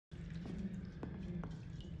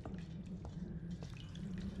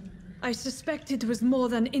I suspect it was more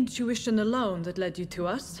than intuition alone that led you to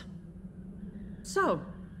us. So,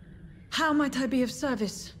 how might I be of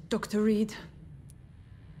service, Dr. Reed?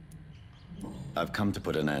 I've come to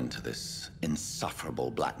put an end to this insufferable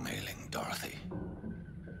blackmailing, Dorothy.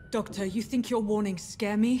 Doctor, you think your warnings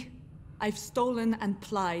scare me? I've stolen and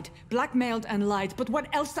plied, blackmailed and lied, but what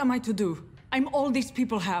else am I to do? I'm all these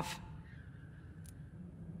people have.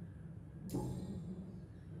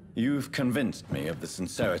 You've convinced me of the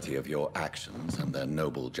sincerity of your actions and their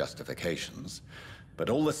noble justifications. But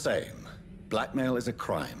all the same, blackmail is a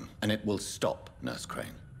crime, and it will stop, Nurse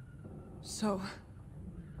Crane. So,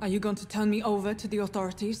 are you going to turn me over to the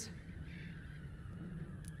authorities?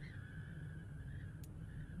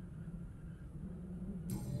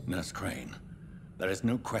 Nurse Crane, there is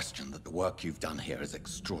no question that the work you've done here is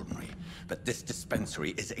extraordinary, but this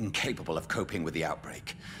dispensary is incapable of coping with the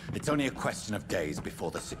outbreak. It's only a question of days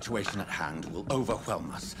before the situation at hand will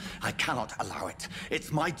overwhelm us. I cannot allow it.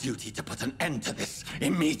 It's my duty to put an end to this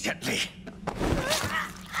immediately.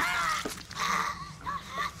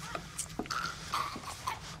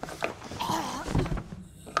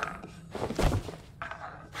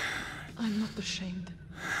 I'm not ashamed.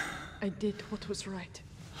 I did what was right.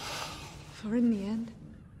 For in the end,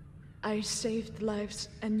 I saved lives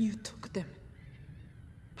and you took them.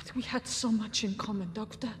 But we had so much in common,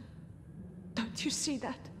 Doctor. Don't you see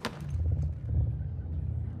that?